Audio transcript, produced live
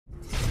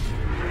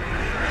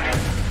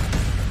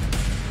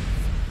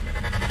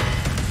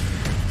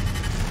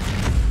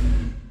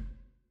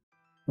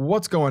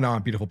What's going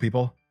on, beautiful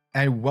people?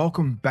 And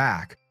welcome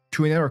back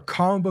to another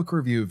comic book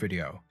review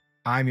video.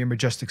 I'm your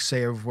majestic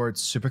sayer of words,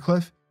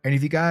 SuperCliff, and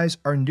if you guys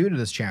are new to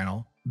this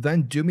channel,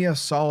 then do me a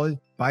solid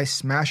by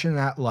smashing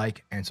that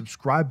like and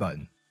subscribe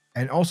button,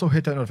 and also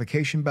hit that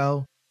notification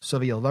bell so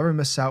that you'll never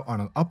miss out on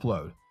an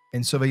upload,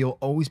 and so that you'll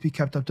always be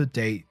kept up to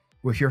date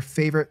with your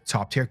favorite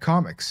top tier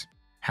comics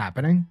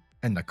happening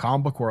in the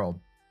comic book world.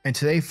 And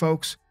today,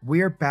 folks,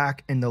 we are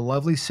back in the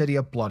lovely city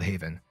of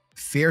Blüdhaven.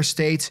 Fear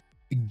State,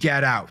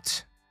 get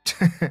out!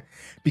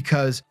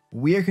 Because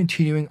we are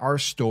continuing our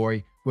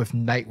story with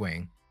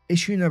Nightwing,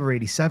 issue number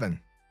 87,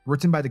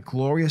 written by the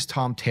glorious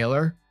Tom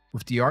Taylor,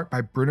 with the art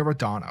by Bruno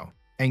Redondo.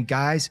 And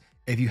guys,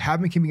 if you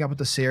haven't been keeping up with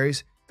the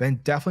series, then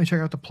definitely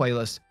check out the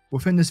playlist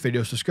within this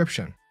video's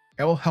description.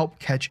 It will help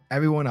catch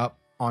everyone up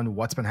on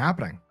what's been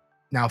happening.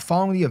 Now,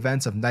 following the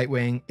events of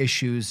Nightwing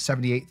issues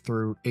 78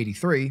 through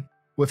 83,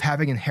 with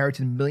having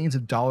inherited millions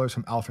of dollars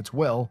from Alfred's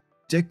will,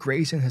 Dick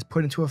Grayson has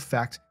put into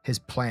effect his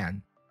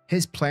plan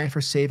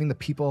for saving the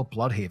people of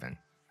Blüdhaven,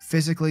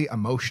 physically,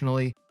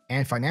 emotionally,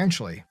 and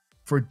financially.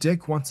 For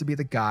Dick wants to be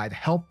the guy to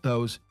help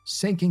those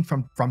sinking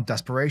from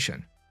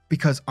desperation,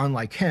 because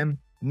unlike him,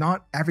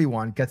 not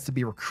everyone gets to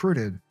be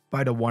recruited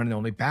by the one and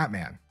only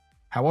Batman.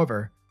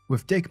 However,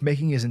 with Dick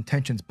making his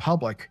intentions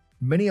public,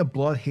 many of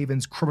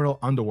Blüdhaven's criminal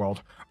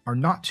underworld are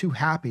not too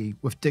happy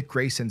with Dick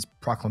Grayson's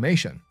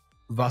proclamation.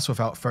 Thus,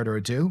 without further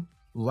ado,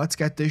 let's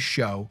get this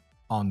show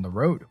on the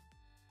road.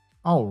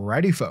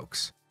 Alrighty,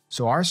 folks.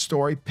 So our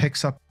story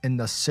picks up in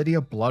the city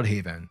of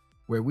Blüdhaven,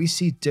 where we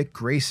see Dick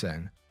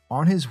Grayson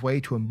on his way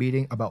to a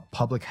meeting about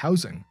public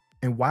housing.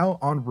 And while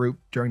en route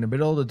during the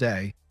middle of the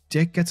day,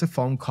 Dick gets a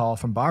phone call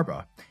from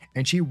Barbara,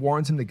 and she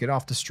warns him to get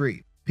off the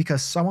street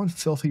because someone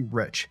filthy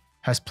rich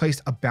has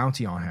placed a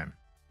bounty on him.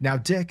 Now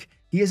Dick,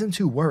 he isn't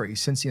too worried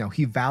since,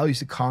 he values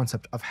the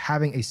concept of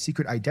having a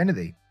secret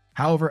identity.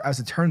 However,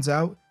 as it turns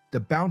out, the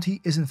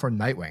bounty isn't for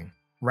Nightwing,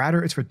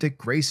 rather it's for Dick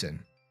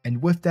Grayson. And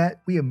with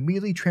that, we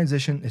immediately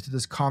transition into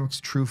this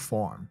comic's true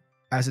form,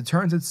 as it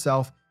turns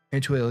itself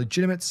into a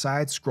legitimate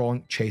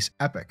side-scrolling chase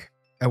epic.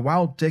 And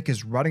while Dick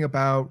is running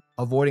about,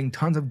 avoiding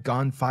tons of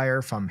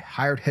gunfire from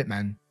hired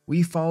hitmen,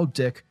 we follow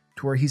Dick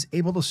to where he's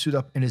able to suit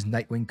up in his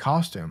Nightwing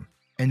costume,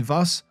 and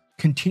thus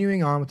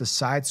continuing on with the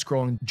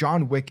side-scrolling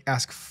John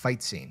Wick-esque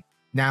fight scene.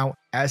 Now,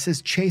 as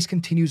his chase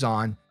continues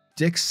on,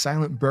 Dick's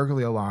silent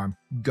burglary alarm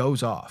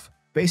goes off,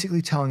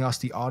 basically telling us,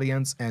 the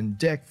audience, and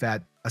Dick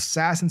that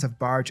assassins have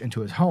barged into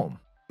his home.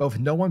 But with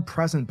no one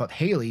present but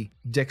Haley,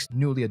 Dick's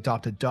newly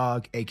adopted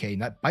dog, aka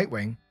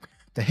Nightwing,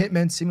 the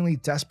hitmen, seemingly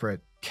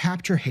desperate,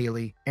 capture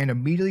Haley and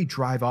immediately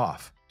drive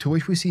off, to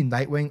which we see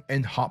Nightwing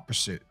in hot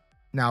pursuit.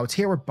 Now it's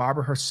here where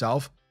Barbara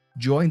herself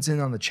joins in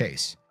on the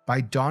chase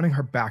by donning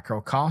her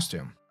Batgirl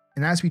costume.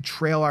 And as we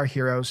trail our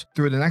heroes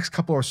through the next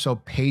couple or so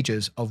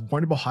pages of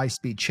wonderful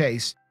high-speed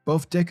chase,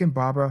 both Dick and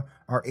Barbara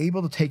are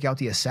able to take out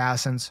the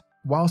assassins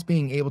whilst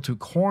being able to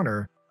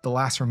corner the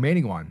last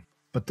remaining one.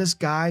 But this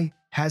guy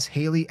has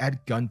Haley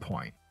at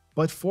gunpoint.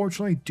 But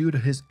fortunately, due to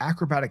his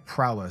acrobatic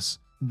prowess,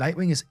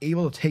 Nightwing is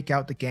able to take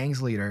out the gang's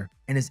leader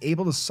and is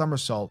able to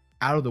somersault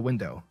out of the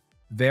window.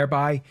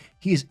 Thereby,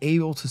 he is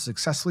able to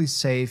successfully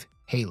save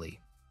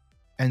Haley.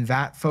 And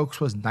that, folks,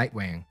 was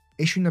Nightwing,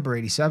 issue number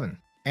 87.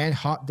 And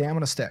hot damn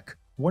on a stick,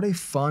 what a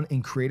fun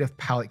and creative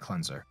palate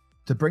cleanser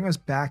to bring us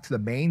back to the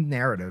main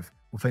narrative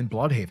within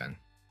Blüdhaven.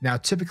 Now,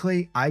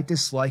 typically, I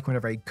dislike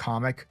whenever a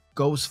comic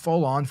goes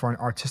full on for an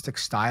artistic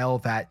style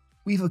that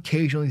we've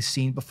occasionally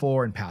seen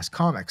before in past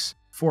comics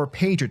for a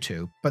page or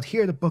two, but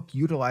here the book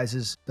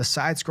utilizes the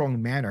side-scrolling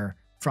manner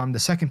from the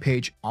second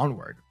page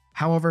onward.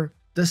 However,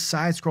 this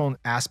side-scrolling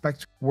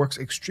aspect works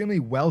extremely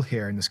well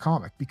here in this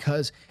comic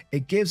because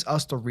it gives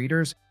us, the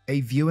readers,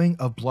 a viewing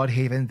of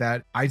Blüdhaven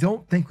that I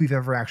don't think we've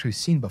ever actually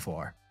seen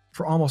before.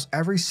 For almost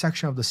every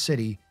section of the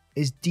city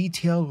is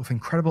detailed with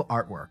incredible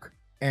artwork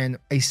and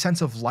a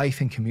sense of life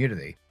and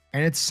community.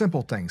 And it's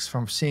simple things,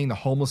 from seeing the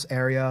homeless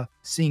area,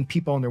 seeing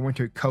people in their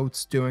winter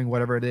coats doing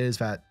whatever it is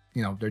that,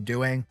 they're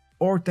doing,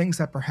 or things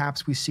that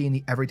perhaps we see in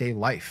the everyday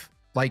life.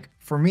 Like,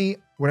 for me,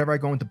 whenever I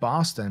go into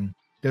Boston,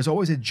 there's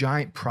always a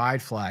giant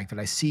pride flag that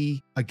I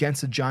see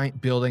against a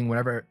giant building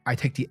whenever I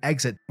take the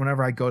exit,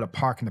 whenever I go to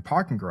park in the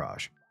parking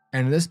garage.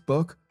 And in this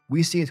book,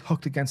 we see it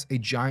hooked against a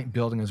giant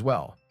building as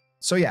well.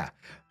 So yeah,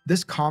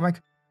 this comic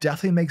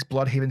definitely makes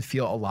Blüdhaven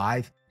feel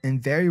alive and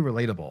very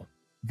relatable.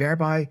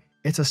 Thereby,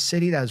 it's a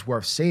city that is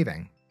worth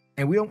saving.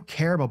 And we don't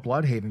care about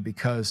Blüdhaven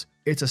because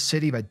it's a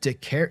city that Dick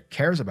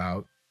cares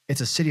about. It's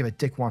a city that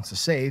Dick wants to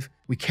save.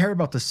 We care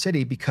about the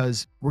city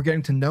because we're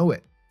getting to know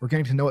it. We're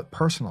getting to know it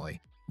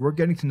personally. We're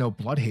getting to know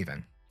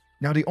Blüdhaven.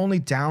 Now, the only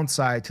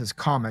downside to this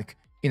comic,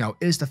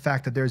 is the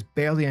fact that there's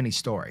barely any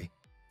story.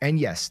 And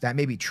yes, that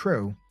may be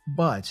true,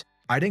 but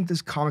I think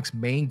this comic's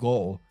main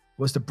goal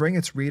was to bring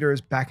its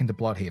readers back into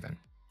Blüdhaven,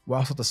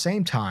 whilst at the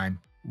same time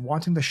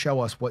wanting to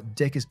show us what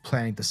Dick is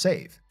planning to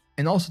save.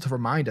 And also to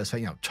remind us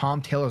that,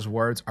 Tom Taylor's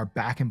words are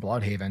back in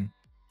Blüdhaven,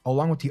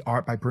 along with the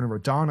art by Bruno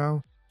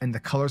Redondo and the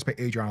colors by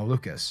Adriano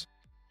Lucas.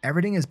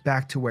 Everything is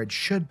back to where it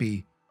should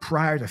be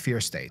prior to Fear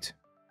State.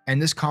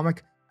 And this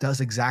comic does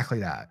exactly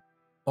that.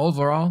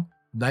 Overall,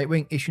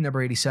 Nightwing issue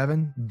number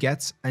 87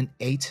 gets an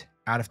 8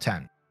 out of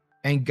 10.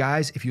 And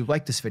guys, if you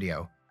like this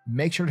video,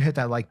 make sure to hit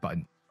that like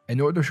button in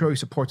order to show your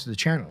support to the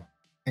channel.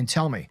 And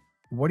tell me,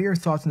 what are your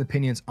thoughts and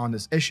opinions on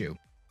this issue?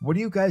 What do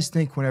you guys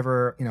think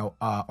whenever,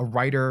 a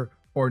writer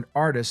or an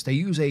artist, they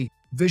use a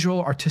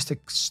visual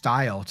artistic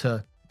style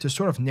to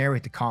sort of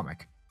narrate the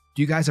comic?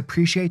 Do you guys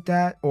appreciate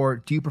that, or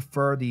do you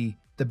prefer the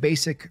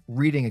basic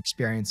reading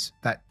experience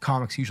that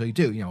comics usually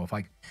do, with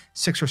like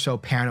 6 or so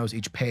panels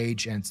each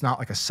page and it's not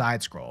like a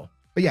side scroll?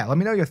 But yeah, let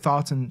me know your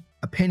thoughts and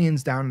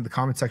opinions down in the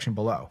comment section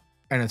below.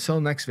 And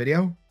until next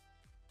video,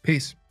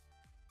 peace.